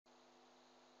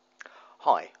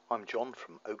Hi, I'm John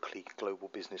from Oakley Global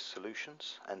Business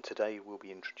Solutions, and today we'll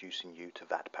be introducing you to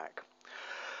VatPack.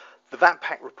 The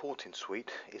VatPack reporting suite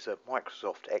is a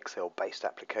Microsoft Excel based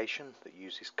application that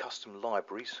uses custom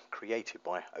libraries created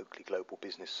by Oakley Global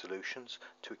Business Solutions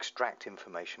to extract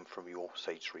information from your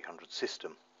Sage 300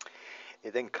 system.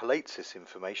 It then collates this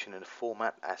information in a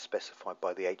format as specified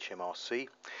by the HMRC.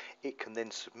 It can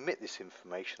then submit this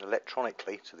information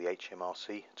electronically to the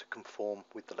HMRC to conform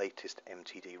with the latest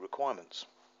MTD requirements.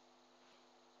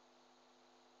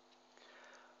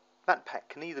 VatPack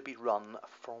can either be run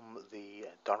from the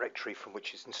directory from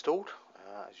which it's installed.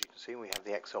 As you can see, we have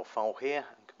the Excel file here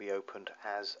and can be opened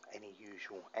as any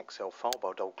usual Excel file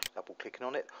by double clicking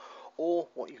on it, or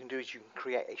what you can do is you can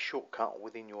create a shortcut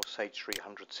within your Sage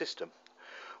 300 system.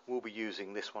 We'll be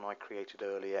using this one I created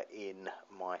earlier in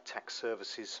my tax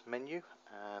services menu,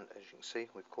 and as you can see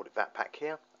we've called it VatPack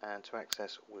here, and to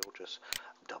access we'll just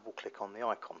double click on the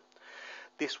icon.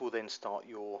 This will then start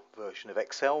your version of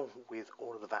Excel with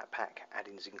all of the VatPack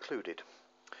add-ins included.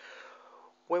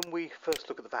 When we first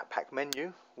look at the VatPack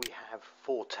menu, we have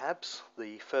 4 tabs.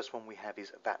 The first one we have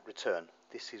is Vat Return.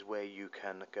 This is where you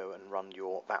can go and run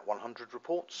your VAT 100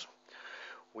 reports.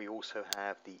 We also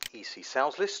have the EC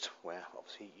sales list, where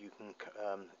obviously you can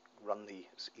run the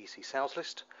EC sales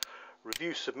list.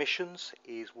 Review submissions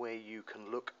is where you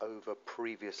can look over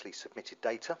previously submitted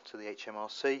data to the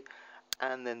HMRC,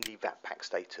 and then the VatPack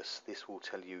status. This will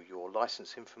tell you your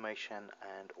license information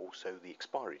and also the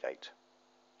expiry date.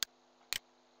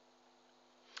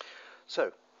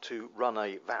 So to run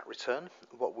a VAT return,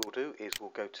 what we'll do is we'll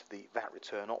go to the VAT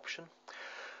return option.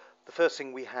 The first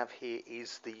thing we have here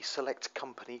is the select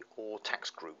company or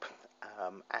tax group.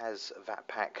 As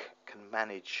VatPack can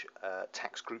manage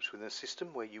tax groups within a system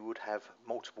where you would have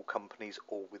multiple companies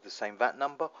all with the same VAT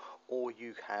number, or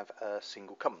you have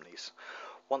single companies.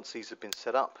 Once these have been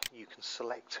set up, you can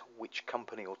select which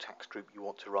company or tax group you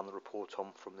want to run the report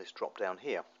on from this drop down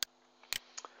here.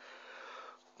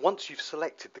 Once you've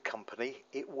selected the company,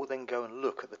 it will then go and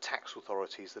look at the tax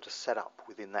authorities that are set up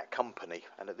within that company,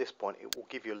 and at this point it will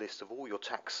give you a list of all your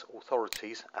tax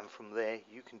authorities, and from there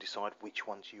you can decide which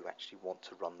ones you actually want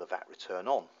to run the VAT return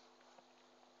on.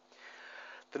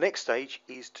 The next stage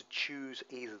is to choose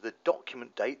either the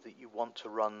document date that you want to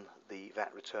run the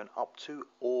VAT return up to,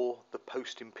 or the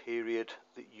posting period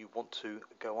that you want to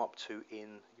go up to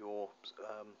in your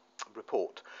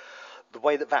report. The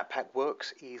way that VatPack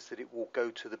works is that it will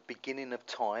go to the beginning of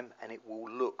time and it will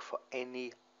look for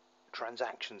any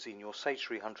transactions in your Sage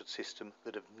 300 system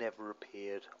that have never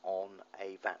appeared on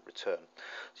a VAT return.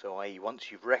 So i.e. once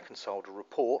you've reconciled a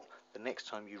report, the next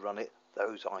time you run it,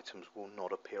 those items will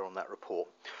not appear on that report.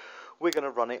 We're going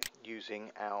to run it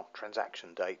using our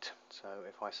transaction date. So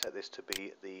if I set this to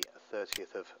be the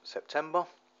 30th of September,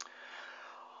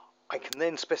 I can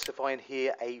then specify in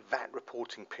here a VAT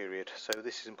reporting period. So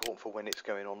this is important for when it's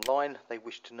going online. They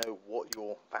wish to know what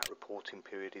your VAT reporting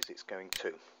period is it's going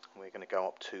to. We're going to go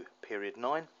up to period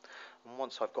 9, and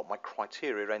once I've got my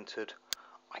criteria entered,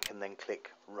 I can then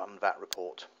click Run VAT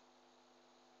Report.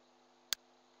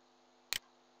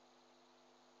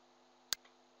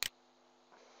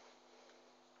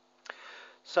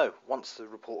 So once the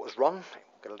report is run, it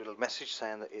will get a little message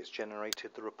saying that it's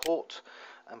generated the report,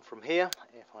 and from here,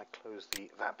 if I close the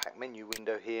VatPack menu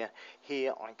window here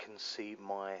I can see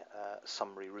my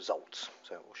summary results.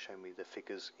 So it will show me the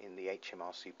figures in the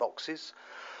HMRC boxes.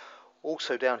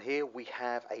 Also down here we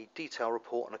have a detail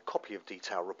report and a copy of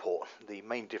detail report. The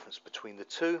main difference between the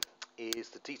two is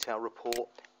the detail report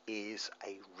is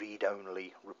a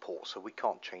read-only report, so we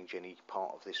can't change any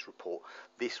part of this report.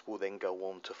 This will then go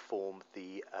on to form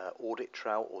the audit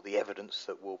trail or the evidence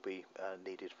that will be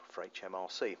needed for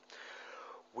HMRC.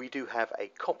 We do have a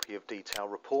copy of detail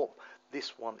report.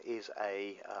 This one is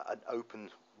an open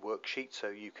worksheet, so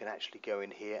you can actually go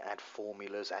in here, add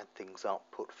formulas, add things up,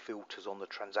 put filters on the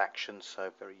transactions,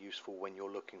 so very useful when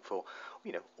you're looking for,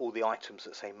 you know, all the items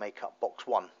that say make up box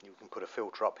 1. You can put a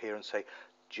filter up here and say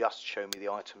just show me the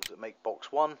items that make box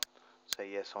 1,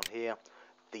 say yes on here.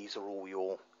 These are all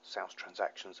your sales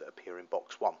transactions that appear in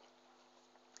box 1.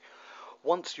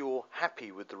 Once you're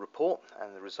happy with the report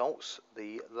and the results,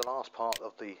 the last part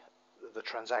of the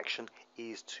transaction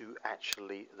is to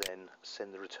actually then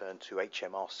send the return to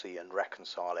HMRC and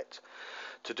reconcile it.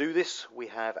 To do this, we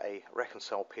have a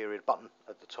reconcile period button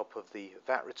at the top of the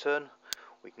VAT return.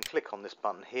 We can click on this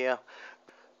button here.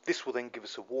 This will then give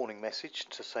us a warning message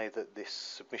to say that this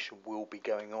submission will be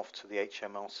going off to the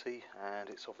HMRC, and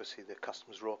it's obviously the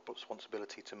customer's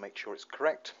responsibility to make sure it's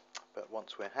correct. But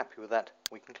once we're happy with that,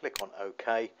 we can click on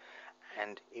OK,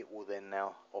 and it will then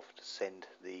now off to send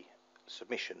the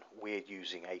submission. We're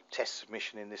using a test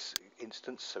submission in this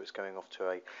instance, so it's going off to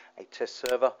a test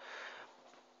server.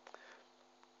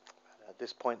 At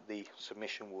this point, the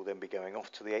submission will then be going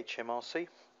off to the HMRC.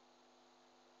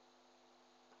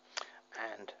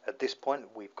 And at this point,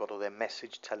 we've got a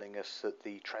message telling us that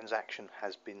the transaction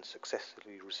has been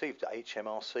successfully received at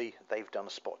HMRC. They've done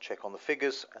a spot check on the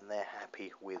figures and they're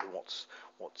happy with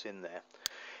what's in there.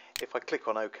 If I click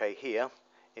on OK here,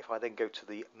 if I then go to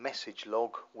the message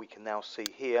log, we can now see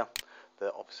here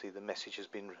that obviously the message has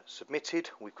been submitted.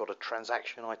 We've got a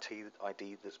transaction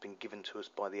ID that's been given to us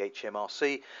by the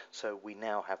HMRC, so we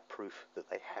now have proof that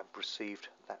they have received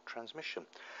that transmission.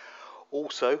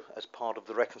 Also, as part of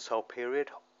the reconcile period,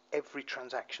 every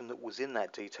transaction that was in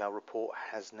that detail report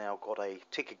has now got a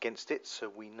tick against it,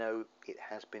 so we know it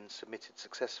has been submitted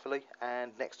successfully,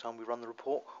 and next time we run the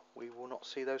report we will not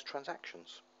see those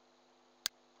transactions.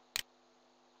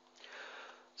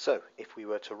 So if we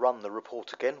were to run the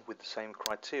report again with the same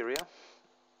criteria,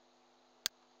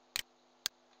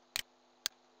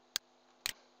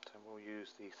 so we'll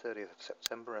use the 30th of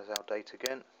September as our date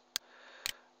again.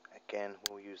 Again,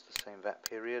 we'll use the same VAT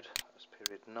period as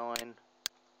period 9, and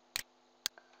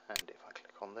if I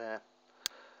click on there,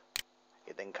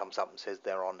 it then comes up and says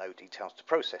there are no details to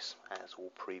process, as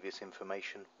all previous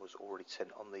information was already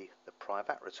sent on the prior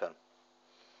VAT return.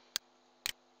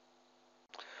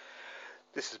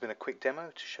 This has been a quick demo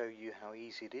to show you how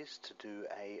easy it is to do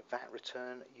a VAT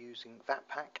return using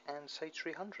VATPAC and Sage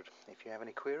 300. If you have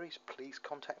any queries, please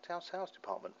contact our sales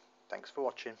department. Thanks for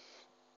watching.